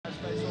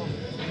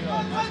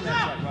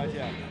Right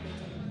here.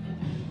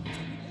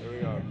 There we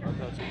go.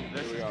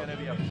 This is going to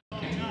be a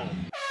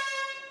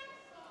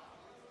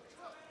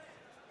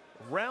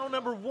Round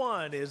number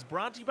one is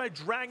brought to you by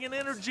Dragon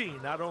Energy.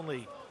 Not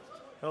only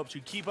helps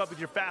you keep up with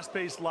your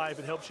fast-paced life,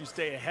 it helps you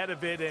stay ahead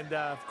of it. And,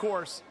 of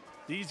course,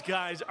 these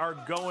guys are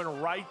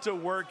going right to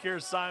work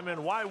here,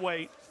 Simon. Why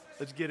wait?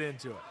 Let's get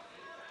into it.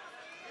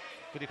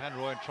 Willie van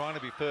Rooyen trying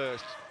to be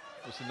first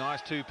with some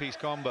nice two-piece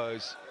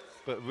combos,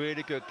 but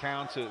really good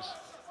counters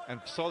and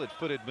solid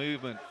footed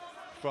movement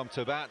from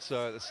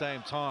Tebatso at the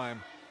same time.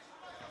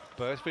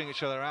 Both bring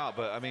each other out,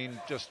 but I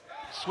mean, just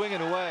swinging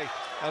away.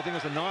 I think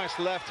it was a nice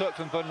left hook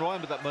from Van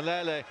Rooyen, but that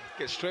Molele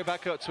gets straight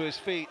back up to his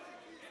feet.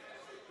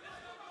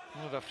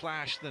 More of a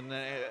flash than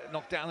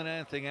knocked down than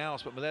anything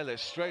else, but Molele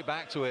straight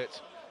back to it.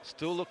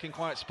 Still looking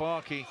quite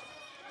sparky.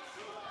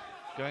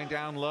 Going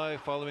down low,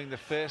 following the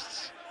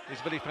fists.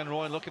 Is Willie van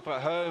Rooyen looking for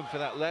home for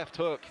that left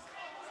hook.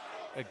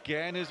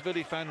 Again is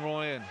Willie van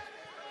Rooyen.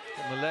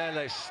 But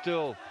Molele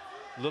still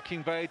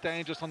looking very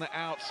dangerous on the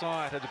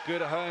outside. Had a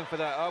good home for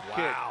that up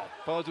kick.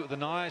 Follows it with a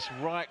nice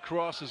right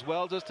cross as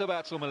well. Does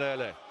Tebatso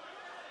Molele.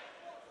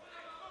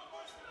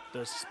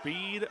 The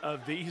speed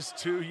of these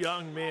two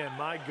young men,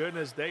 my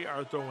goodness, they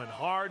are throwing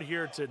hard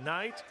here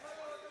tonight.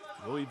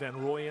 Willie van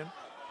Rooyen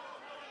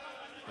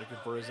looking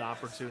for his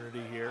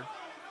opportunity here.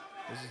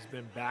 This has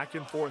been back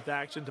and forth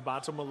action.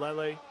 Tebatso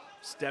Molele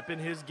stepping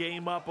his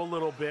game up a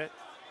little bit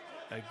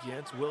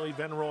against Willie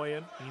van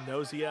Rooyen. He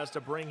knows he has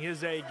to bring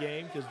his A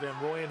game because van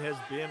Rooyen has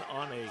been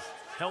on a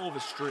hell of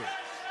a streak.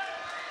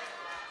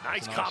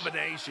 Nice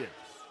combination.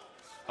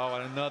 Oh,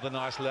 and another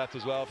nice left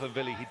as well from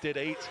Willie. He did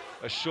eat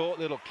a short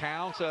little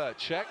counter,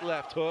 check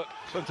left hook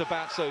from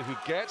Tebatso, who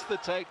gets the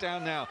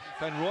takedown now.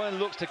 Van Rooyen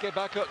looks to get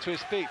back up to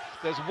his feet.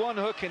 There's one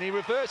hook and he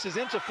reverses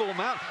into full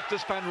mount,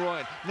 does Van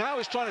Rooyen. Now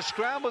he's trying to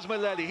scramble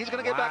Molele. He's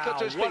going to get back up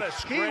to his feet.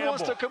 He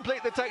wants to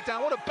complete the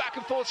takedown. What a back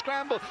and forth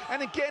scramble.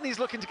 And again, he's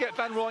looking to get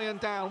Van Rooyen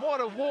down.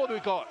 What a war we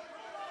got.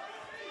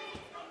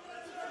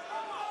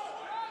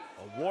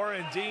 A war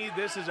indeed.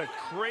 This is a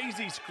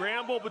crazy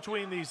scramble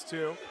between these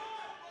two.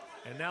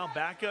 And now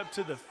back up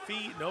to the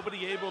feet.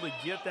 Nobody able to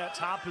get that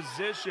top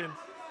position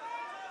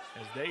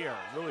as they are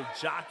really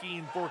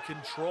jockeying for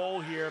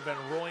control here. Van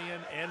Rooyen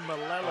and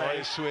Molele. Oh,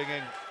 he's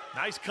swinging.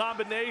 Nice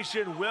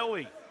combination.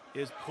 Willie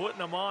is putting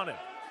them on it.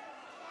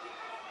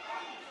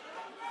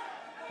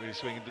 Really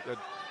swinging,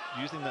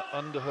 using the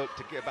underhook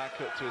to get back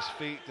up to his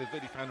feet.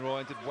 Willie van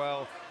Rooyen did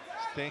well.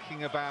 He's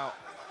thinking about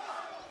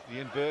the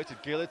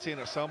inverted guillotine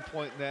at some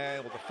point there,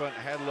 or the front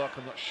headlock,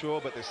 I'm not sure,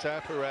 but they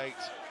separate.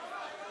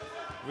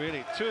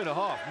 Really,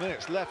 2.5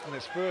 minutes left in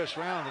this first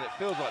round, and it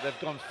feels like they've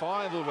gone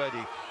 5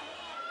 already.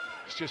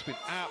 It's just been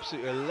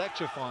absolutely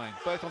electrifying,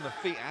 both on the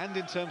feet and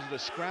in terms of the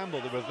scramble,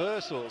 the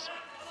reversals.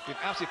 Been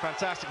absolutely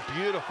fantastic,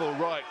 beautiful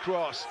right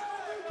cross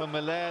from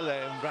Molele,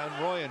 and Van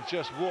Rooyen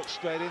just walked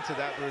straight into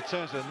that, but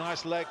returns with a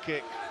nice leg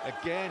kick.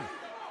 Again,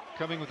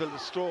 coming with a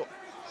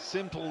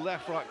simple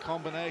left-right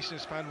combination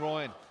is Van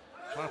Rooyen.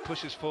 Trying to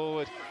push us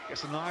forward,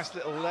 gets a nice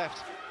little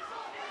left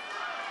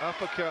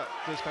uppercut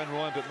does Van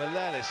Rooyen, but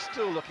Molele is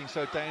still looking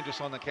so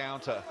dangerous on the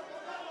counter.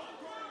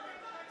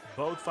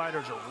 Both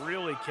fighters are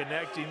really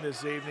connecting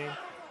this evening.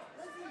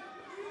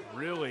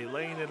 Really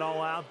laying it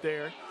all out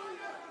there.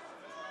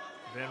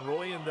 Van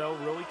Rooyen, though,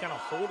 really kind of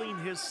holding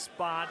his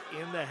spot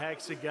in the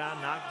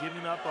hexagon, not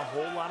giving up a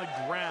whole lot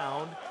of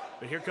ground.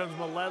 But here comes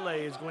Molele,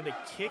 is going to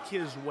kick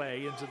his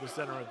way into the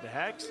center of the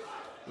hex.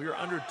 We are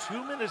under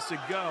 2 minutes to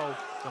go.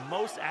 The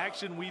most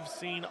action we've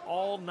seen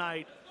all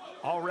night,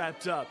 all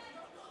wrapped up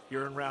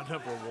here in round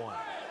number one.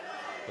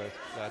 Both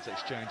lads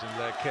exchanging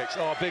leg kicks.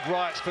 Oh, big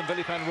rights from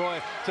Willie van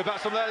Rooyen.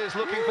 Tebatso Molele is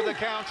looking for the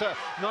counter.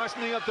 Nice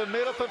knee up the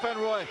middle for Van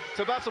Rooyen.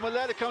 Tebatso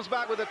Molele comes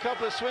back with a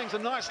couple of swings. A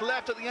nice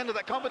left at the end of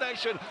that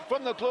combination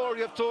from the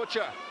glory of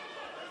torture.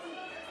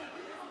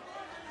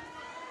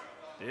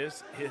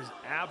 This is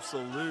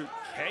absolute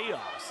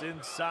chaos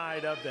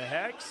inside of the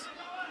hex.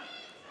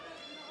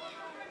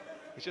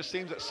 It just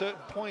seems at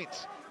certain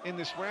points in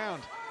this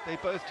round, they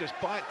both just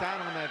bite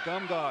down on their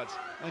gum guards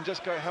and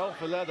just go hell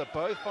for leather.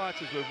 Both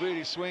fighters were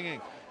really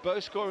swinging,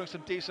 both scoring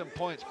some decent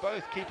points,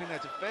 both keeping their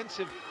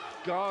defensive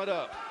guard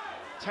up.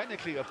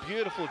 Technically a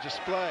beautiful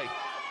display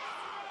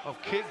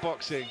of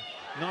kickboxing.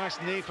 Nice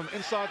knee from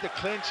inside the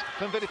clinch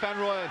from Willie van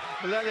Rooyen.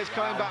 Molele's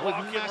coming back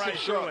with massive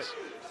shots.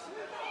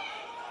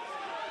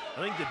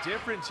 I think the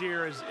difference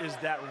here is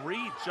that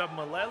reach of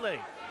Molele.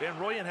 Van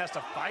Rooyen has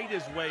to fight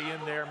his way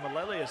in there.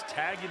 Molele is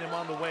tagging him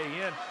on the way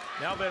in.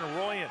 Now Van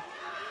Rooyen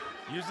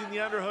using the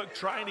underhook,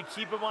 trying to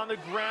keep him on the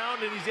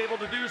ground, and he's able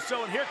to do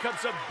so. And here comes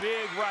some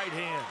big right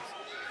hands.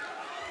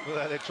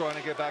 Molele trying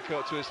to get back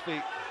up to his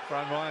feet.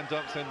 Van Rooyen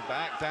dumps him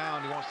back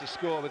down. He wants to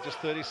score with just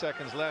 30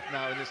 seconds left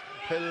now in this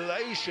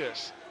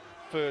hellacious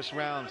first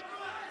round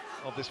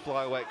of this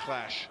flyweight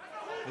clash.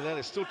 Molele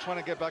is still trying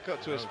to get back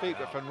up to his feet,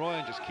 but Van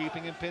Rooyen just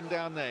keeping him pinned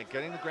down there,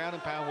 getting the ground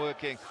and pound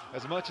working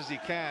as much as he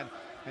can,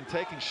 and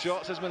taking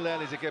shots as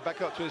Molele to get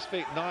back up to his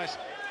feet. Nice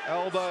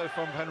elbow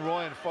from Van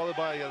Rooyen, followed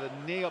by the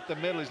knee up the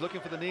middle. He's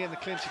looking for the knee in the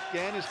clinch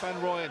again is Van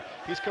Rooyen.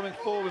 He's coming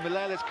forward.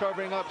 Molele's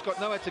covering up. He's got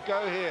nowhere to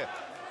go here.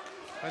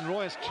 Van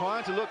Rooyen's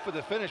trying to look for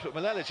the finish, but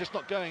Molele's just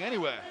not going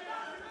anywhere.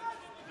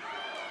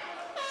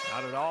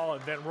 Not at all,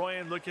 and Van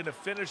Rooyen looking to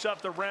finish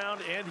up the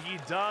round, and he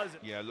does.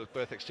 Yeah, look,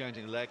 both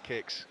exchanging leg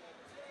kicks,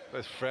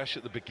 both fresh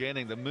at the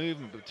beginning. The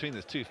movement between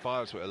the two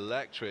fighters were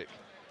electric.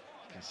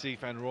 You can see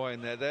Van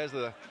Rooyen there. There's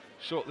the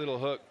short little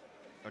hook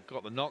that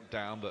got the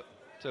knockdown, but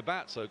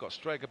Tebatso got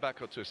Straker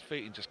back up to his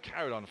feet and just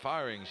carried on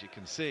firing, as you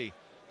can see.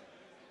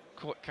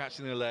 Caught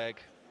catching the leg,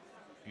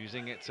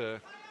 using it to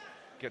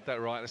get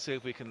that right. Let's see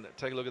if we can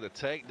take a look at the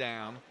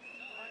takedown.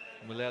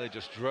 Molele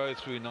just drove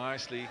through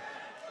nicely,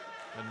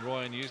 and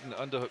Rooyen using the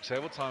underhook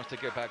several times to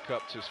get back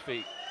up to his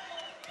feet.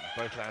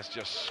 Both lads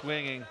just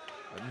swinging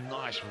a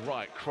nice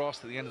right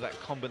cross at the end of that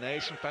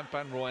combination. Van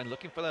Rooyen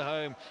looking for the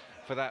home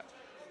for that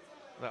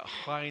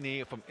high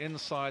knee from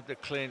inside the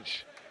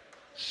clinch.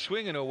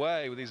 Swinging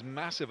away with these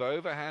massive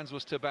overhands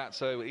was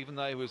Tebatso, even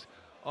though he was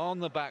on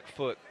the back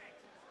foot.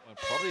 Well,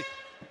 probably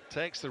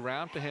takes the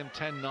round for him,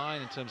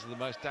 10-9 in terms of the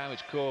most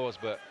damage caused,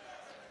 but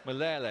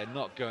Molele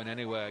not going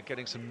anywhere,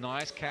 getting some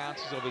nice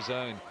counters of his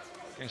own,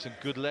 getting some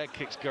good leg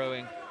kicks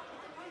going.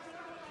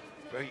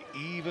 Very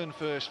even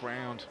first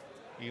round,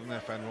 even though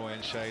Van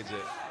Rooyen shades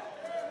it.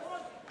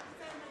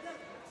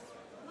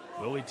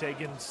 Willie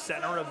taking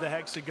center of the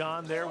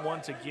hexagon there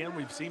once again.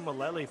 We've seen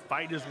Molele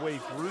fight his way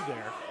through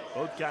there.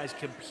 Both guys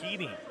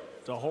competing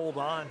to hold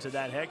on to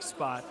that hex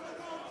spot.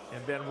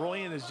 And Van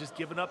Rooyen has just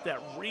given up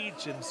that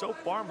reach. And so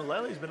far,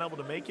 Molele's been able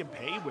to make him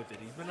pay with it.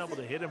 He's been able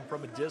to hit him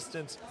from a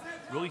distance,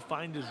 really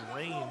find his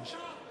range.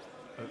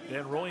 But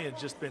Van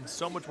Rooyen's just been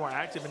so much more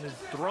active and has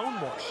thrown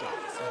more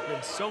shots. He's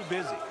been so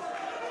busy.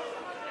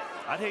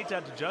 I'd hate to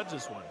have to judge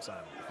this one,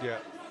 Simon. Yeah,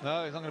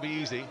 no, it's not going to be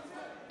easy.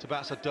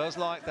 Tebatso does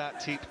like that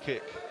teep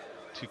kick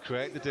to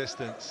create the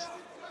distance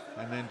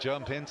and then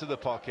jump into the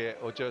pocket,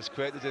 or just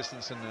create the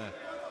distance and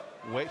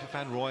wait for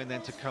Van Rooyen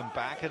then to come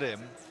back at him.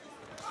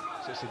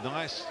 So it's a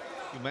nice,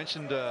 you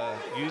mentioned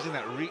using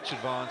that reach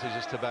advantage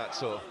as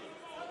Tebatso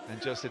and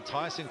just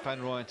enticing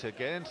Van Rooyen to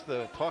get into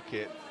the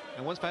pocket.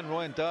 And once Van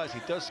Rooyen does, he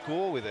does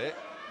score with it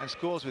and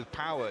scores with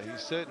power.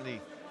 He's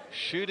certainly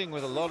shooting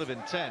with a lot of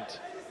intent.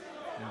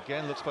 And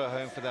again looks for a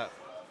home for that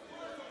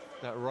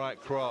right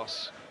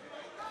cross.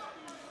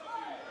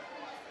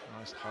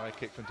 Nice high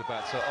kick from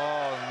Tebatso.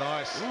 Oh,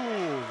 nice.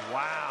 Ooh,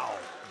 wow.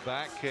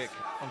 Back kick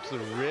onto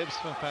the ribs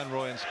from Van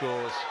Rooyen,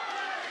 scores.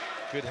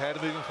 Good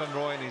head movement from Van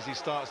Rooyen as he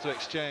starts to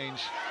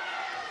exchange.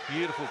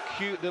 Beautiful,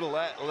 cute little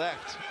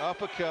left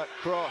uppercut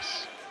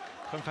cross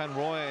from Van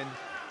Rooyen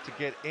to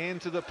get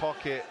into the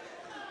pocket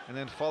and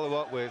then follow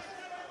up with.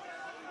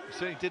 He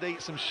certainly did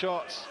eat some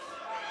shots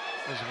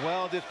as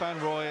well, did Van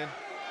Rooyen.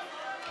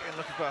 Again,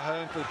 looking for a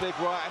home for the big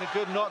right and a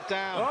good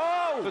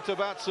knockdown for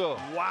Tebatso.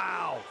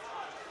 Wow.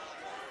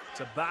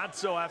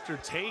 Tebatso, after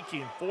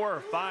taking 4 or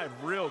 5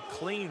 real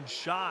clean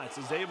shots,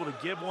 is able to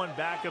give one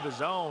back of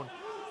his own,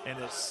 and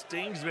it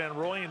stings Van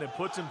Rooyen and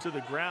puts him to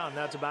the ground.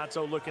 Now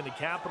Tebatso looking to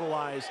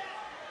capitalize.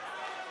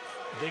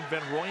 I think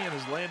Van Rooyen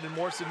has landed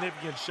more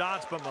significant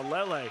shots, but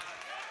Molele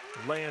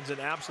lands an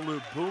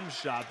absolute boom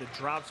shot that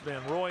drops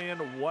Van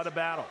Rooyen. What a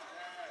battle.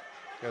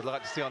 Yeah, I'd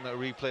like to see on that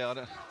replay on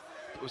it.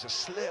 It was a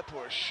slip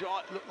or a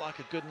shot. It looked like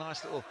a good,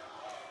 nice little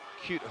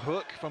cute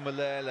hook from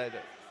Molele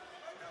that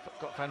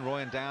got Van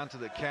Rooyen down to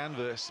the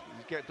canvas.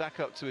 Get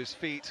back up to his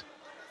feet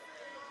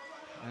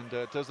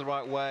and does the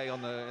right way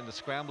on in the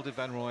scramble to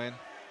Van Rooyen.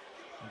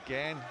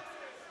 Again,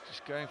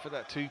 just going for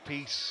that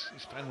two-piece.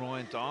 Van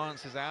Rooyen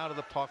dances out of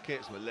the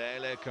pockets.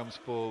 Molele comes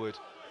forward.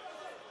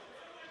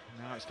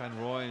 Now it's Van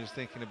Rooyen who's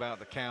thinking about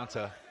the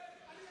counter.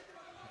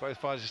 Both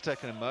fighters just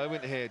taking a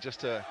moment here just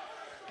to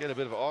get a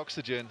bit of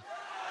oxygen.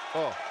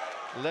 Oh,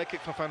 leg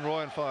kick from Van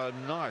Rooyen for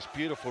a nice,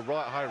 beautiful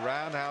right high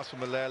roundhouse from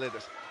Molele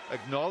that's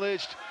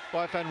acknowledged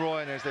by Van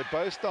Rooyen as they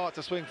both start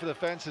to swing for the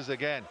fences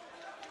again.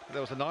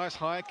 There was a nice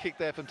high kick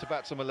there from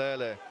Tebatso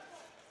Molele.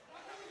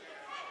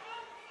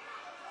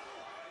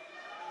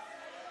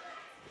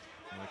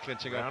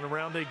 Clinching round and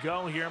round they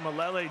go here.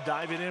 Molele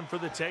diving in for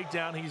the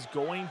takedown. He's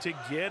going to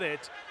get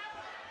it.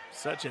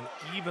 Such an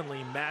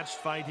evenly matched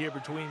fight here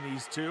between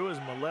these two, as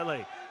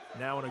Molele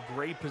now in a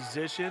great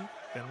position.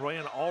 Van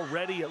Rooyen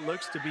already, it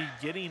looks to be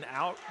getting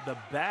out the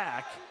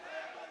back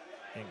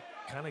and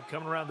kind of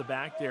coming around the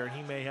back there, and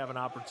he may have an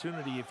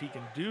opportunity if he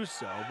can do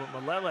so. But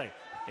Molele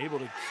able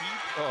to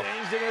keep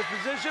things in his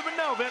position, but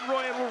no, Van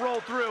Rooyen will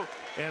roll through,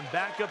 and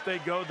back up they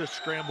go. The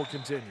scramble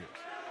continues.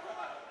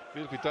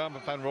 Beautifully done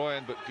from Van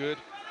Rooyen, but good.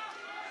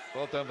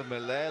 Well done for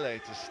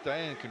Molele to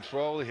stay in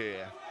control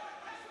here.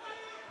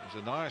 It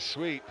was a nice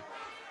sweep,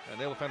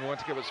 and there Van Rooyen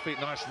to get his feet.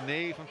 Nice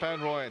knee from Van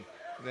Rooyen,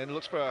 and then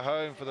looks for a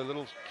home for the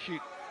little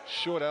cute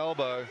short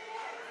elbow.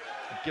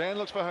 Again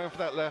looks for a home for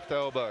that left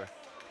elbow.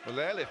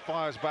 Molele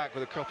fires back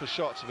with a couple of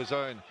shots of his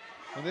own.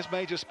 And this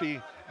may just be,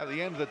 at the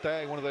end of the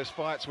day, one of those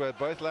fights where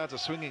both lads are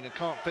swinging and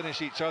can't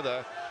finish each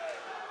other.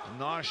 A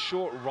nice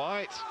short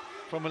right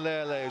from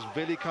Molele as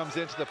Willie comes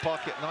into the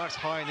pocket. Nice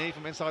high knee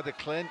from inside the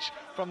clinch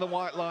from the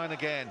white line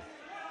again.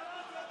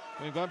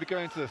 We're going to be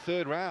going to the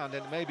third round,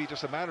 and it may be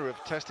just a matter of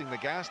testing the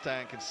gas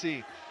tank and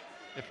see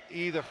if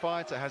either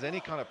fighter has any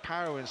kind of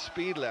power and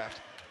speed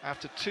left.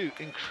 after 2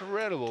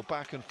 incredible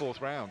back and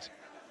forth rounds.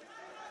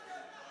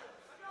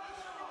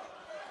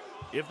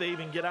 If they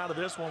even get out of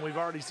this one, we've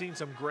already seen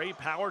some great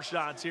power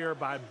shots here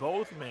by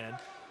both men.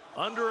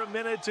 Under a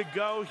minute to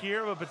go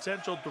here of a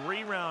potential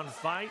 3-round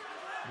fight.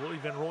 Willie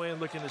Van Rooyen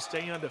looking to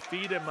stay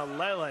undefeated.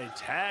 Molele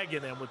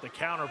tagging him with the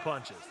counter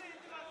punches.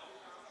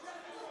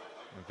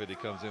 And Willie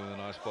comes in with a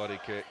nice body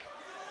kick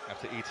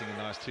after eating a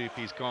nice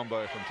 2-piece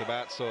combo from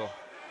Tebatso.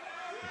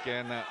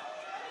 Again, that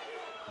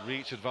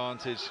reach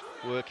advantage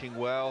working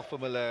well for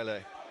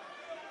Molele.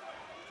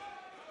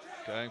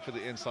 Going for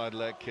the inside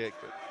leg kick,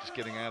 but just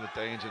getting out of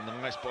danger.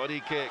 Nice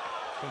body kick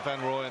from Van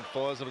Rooyen.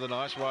 Follows up with a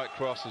nice right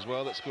cross as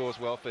well that scores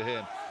well for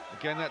him.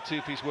 Again, that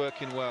 2-piece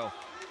working well.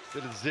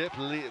 Bit of zip,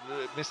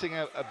 missing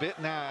out a bit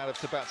now out of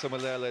Tebatso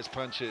Molele's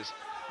punches.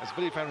 As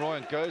Willie Van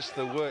Rooyen goes to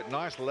the work,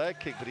 nice leg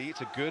kick, but he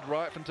eats a good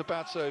right from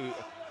Tebatso.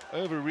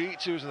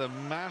 Overreaches with a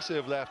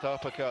massive left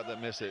uppercut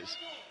that misses.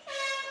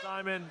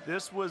 Simon,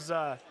 this was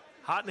hot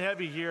and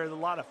heavy here. A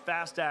lot of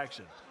fast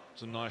action.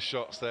 Some nice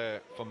shots there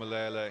for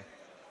Molele.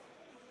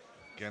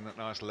 Again, that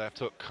nice left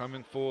hook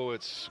coming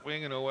forward,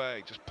 swinging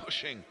away, just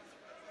pushing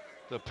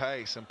the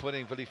pace and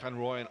putting Willie Van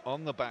Rooyen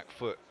on the back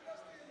foot.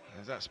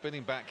 There's that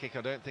spinning back kick.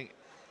 I don't think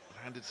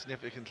landed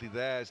significantly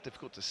there. It's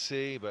difficult to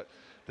see, but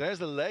there's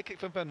the leg kick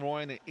from Van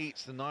Rooyen. It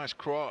eats the nice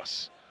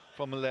cross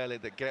from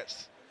Molele that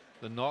gets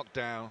the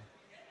knockdown.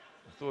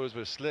 I thought it was a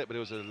bit of a slip, but it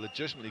was a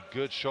legitimately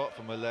good shot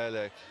from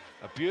Molele.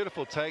 A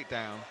beautiful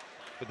takedown,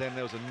 but then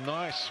there was a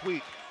nice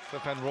sweep for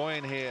Van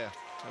Rooyen here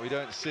that we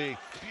don't see.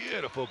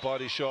 Beautiful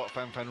body shot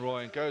from Van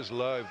Rooyen. Goes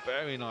low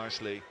very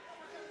nicely.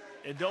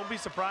 And don't be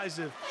surprised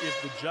if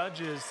the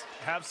judges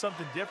have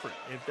something different,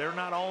 if they're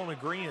not all in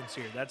agreement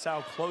here. That's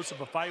how close of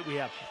a fight we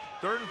have.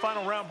 Third and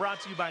final round brought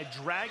to you by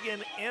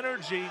Dragon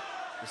Energy.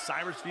 The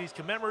Cyrus Feast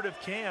commemorative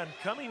can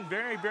coming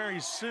very, very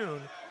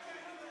soon.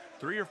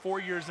 3 or 4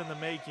 years in the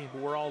making,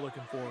 but we're all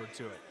looking forward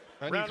to it.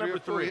 Only round 3 number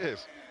or 4 3.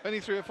 years. Only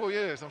 3 or 4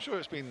 years. I'm sure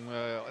it's been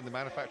in the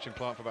manufacturing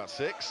plant for about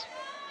 6.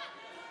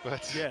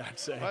 But yeah, I'd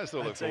say. I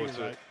still look forward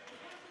to right.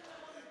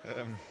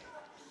 it.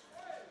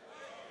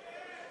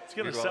 It's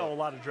going to sell a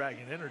lot of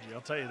Dragon Energy,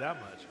 I'll tell you that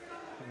much.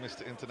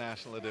 Mr.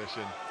 International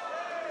Edition.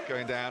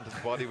 Going down to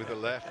the body with the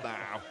left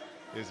now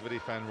is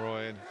Willie Van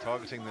Rooyen,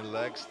 targeting the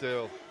leg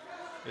still.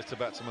 Is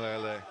Tebatso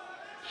Molele.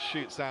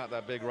 Shoots out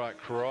that big right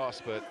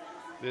cross, but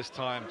this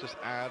time just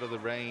out of the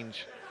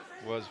range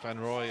was Van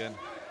Rooyen.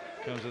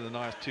 Comes with a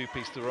nice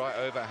 2-piece to right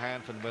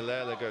overhand from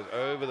Molele, goes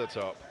over the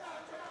top.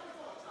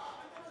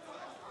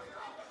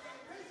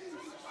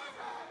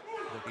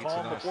 The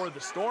calm before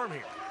the storm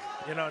here.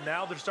 You know,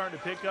 now they're starting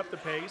to pick up the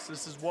pace.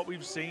 This is what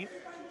we've seen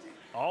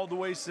all the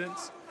way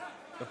since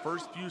the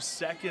first few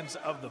seconds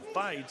of the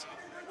fight.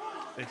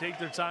 They take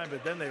their time,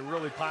 but then they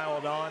really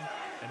piled on.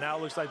 And now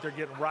it looks like they're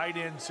getting right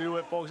into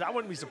it, folks. I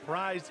wouldn't be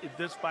surprised if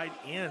this fight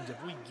ends,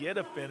 if we get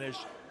a finish,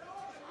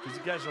 because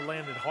you guys are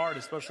landing hard,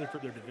 especially for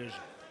their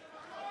division.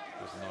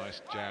 There's a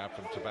nice jab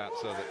from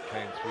Tebatso that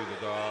came through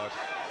the guard.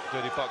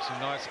 Dirty boxing,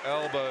 nice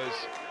elbows.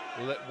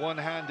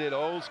 One-handed,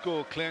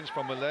 old-school clinch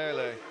from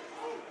Molele.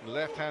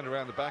 Left hand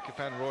around the back of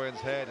Van Rooyen's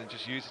head and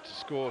just use it to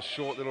score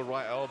short little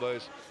right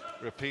elbows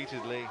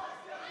repeatedly.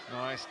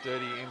 Nice,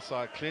 dirty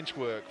inside clinch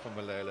work from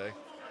Molele.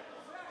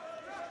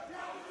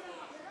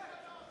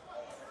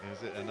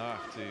 Is it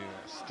enough to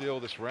steal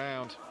this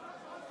round?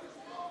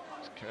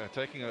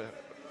 Taking a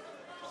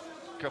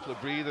couple of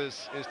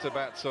breathers is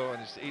Tebatso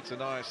and just eats a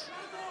nice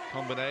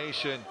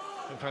combination.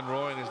 And Van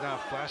Rooyen is now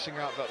flashing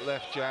out that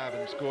left jab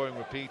and scoring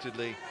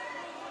repeatedly.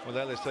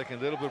 Molele is taking a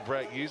little bit of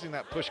break, using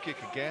that push kick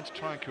again to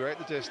try and create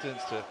the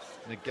distance to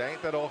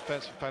negate that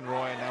offense from Van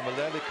Rooyen. Now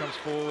Molele comes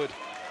forward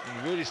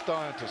and really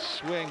starting to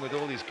swing with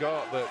all he's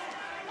got, but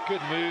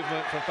good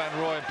movement from Van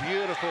Rooyen.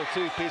 Beautiful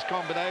 2-piece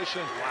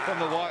combination from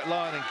the white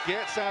line and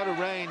gets out of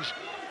range.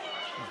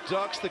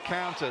 Ducks the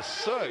counter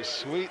so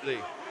sweetly.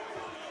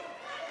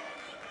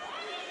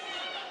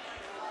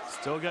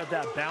 Still got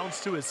that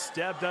bounce to his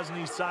step, doesn't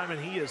he,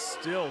 Simon? He is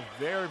still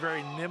very,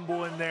 very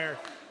nimble in there.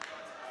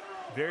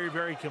 Very,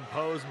 very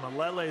composed.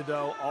 Molele,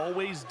 though,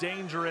 always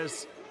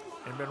dangerous.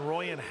 And Van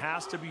Rooyen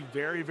has to be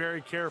very,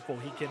 very careful.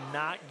 He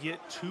cannot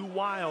get too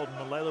wild.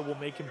 Molele will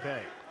make him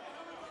pay.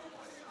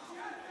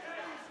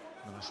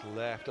 Nice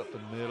left up the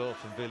middle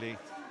from Willie.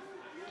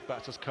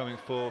 Tebatso's coming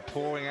forward,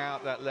 pouring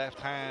out that left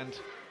hand.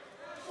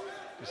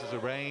 This is a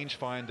range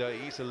finder.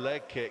 He eats a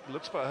leg kick.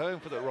 Looks for home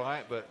for the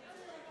right, but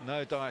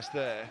no dice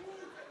there.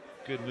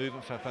 Good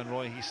movement from Van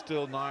Rooyen. He's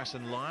still nice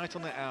and light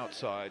on the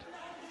outside.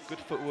 Good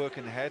footwork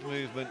and head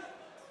movement.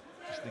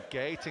 Just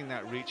negating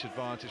that reach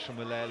advantage from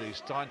Molele, who's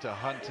starting to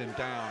hunt him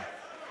down.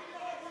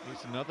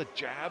 It's another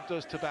jab,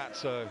 does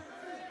Tebatso.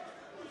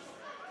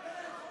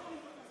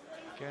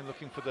 Again,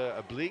 looking for the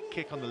oblique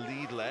kick on the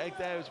lead leg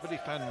there. It's Willie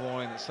Van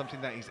Rooyen. That's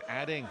something that he's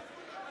adding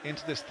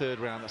into this third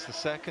round. That's the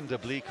second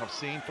oblique I've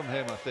seen from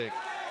him, I think.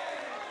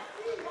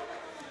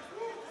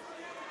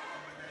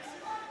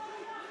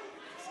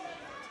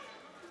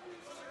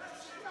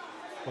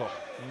 Oh,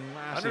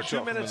 under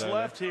 2 minutes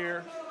left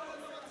here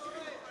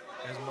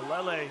as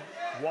Molele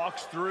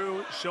walks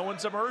through, showing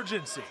some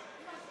urgency.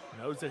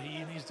 Knows that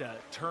he needs to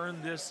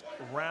turn this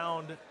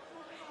round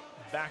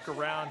back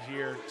around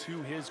here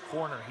to his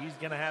corner. He's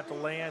going to have to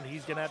land.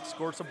 He's going to have to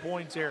score some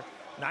points here.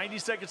 90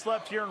 seconds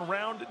left here in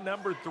round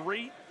number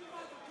 3.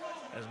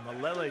 As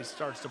Molele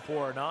starts to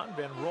pour it on,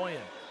 Van Rooyen,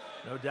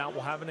 no doubt,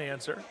 will have an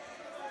answer.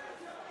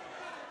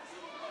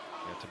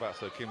 Yeah,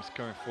 Tebatso Kim's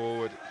coming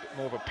forward, a bit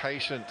more of a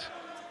patient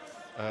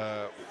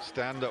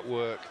stand-up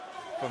work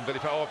from Willie.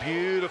 Oh,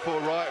 beautiful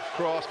right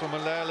cross from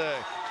Molele.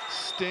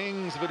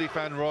 Stings Willie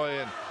Van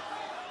Rooyen.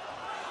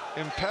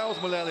 Impels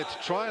Molele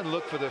to try and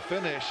look for the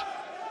finish.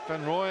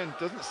 Van Rooyen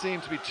doesn't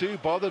seem to be too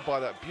bothered by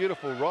that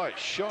beautiful right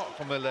shot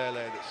from Molele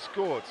that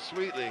scored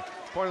sweetly.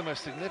 Probably the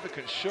most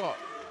significant shot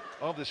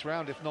of this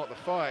round, if not the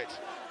fight.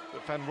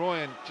 But Van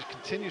Rooyen just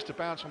continues to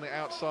bounce from the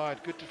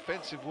outside. Good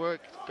defensive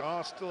work.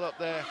 Guard still up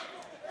there.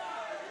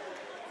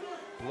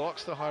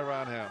 Blocks the high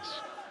roundhouse.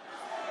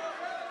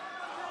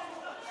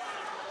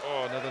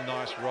 Oh, another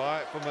nice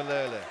right from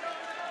Molele.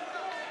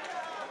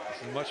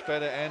 This is a much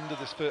better end of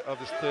this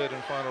third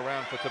and final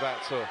round for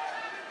Tebatso.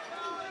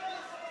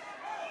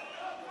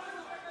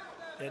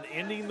 And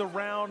ending the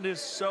round is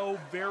so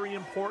very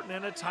important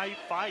in a tight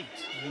fight.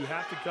 You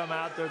have to come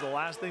out there. The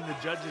last thing the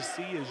judges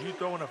see is you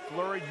throwing a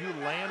flurry,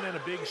 you land in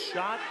a big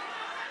shot.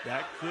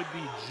 That could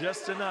be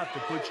just enough to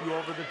put you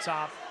over the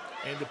top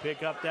and to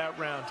pick up that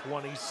round.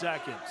 20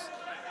 seconds.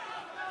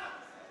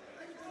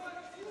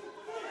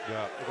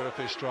 Yeah, they've got to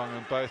finish strong,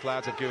 and both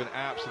lads have given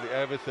absolutely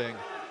everything.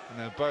 And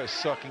they're both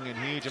sucking in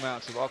huge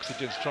amounts of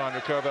oxygen to try and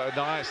recover. A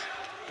nice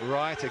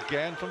right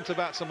again from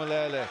Tebatso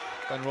Molele.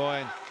 Van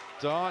Rooyen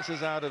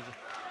dances out of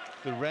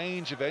the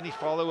range of any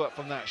follow-up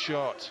from that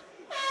shot.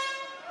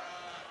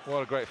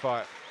 What a great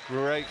fight.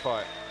 Great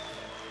fight.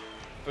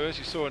 First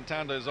you saw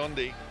Ntando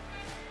Zondi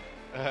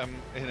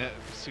in a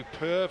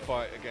superb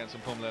fight against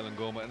Mpumelelo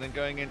Ngoma, and then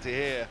going into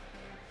here,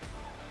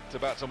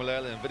 Tebatso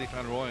Molele and Willie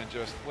Van Rooyen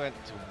just went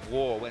to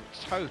war, went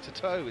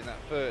toe-to-toe in that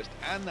first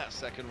and that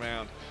second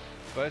round.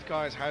 Both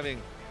guys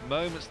having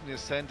moments in the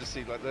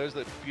ascendancy, like those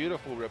that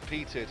beautiful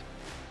repeated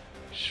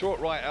short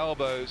right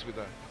elbows with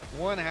a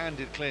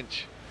one-handed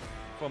clinch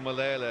from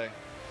Molele,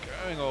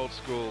 going old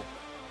school.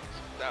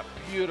 That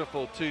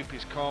beautiful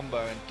two-piece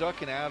combo and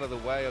ducking out of the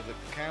way of the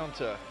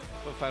counter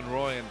for Van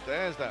Rooyen.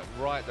 There's that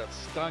right that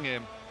stung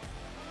him,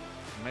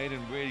 made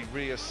him really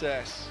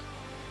reassess.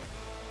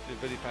 Did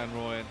Willie Van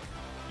Rooyen,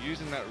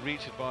 using that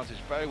reach advantage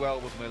very well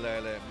with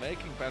Molele,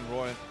 making Van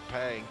Rooyen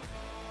pay.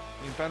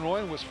 I mean, Van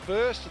Rooyen was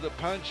first to the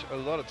punch a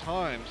lot of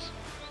times,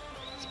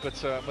 but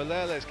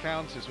Molele's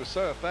counters were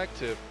so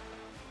effective.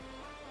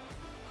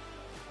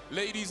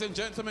 Ladies and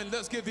gentlemen,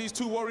 let's give these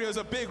two warriors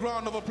a big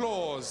round of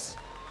applause.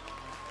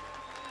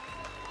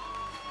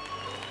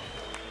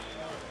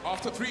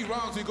 After 3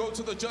 rounds, we go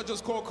to the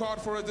judges'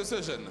 scorecard for a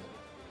decision.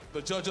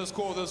 The judges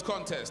score this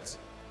contest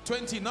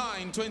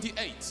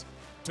 29-28,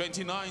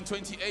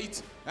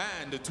 29-28,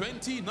 and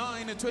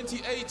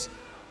 29-28,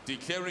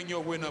 declaring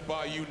your winner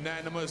by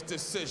unanimous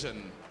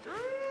decision.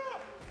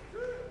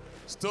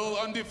 Still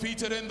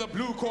undefeated in the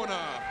blue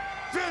corner,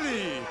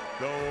 Willie,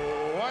 the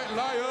White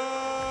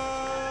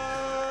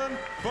Lion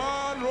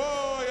Van Rooyen.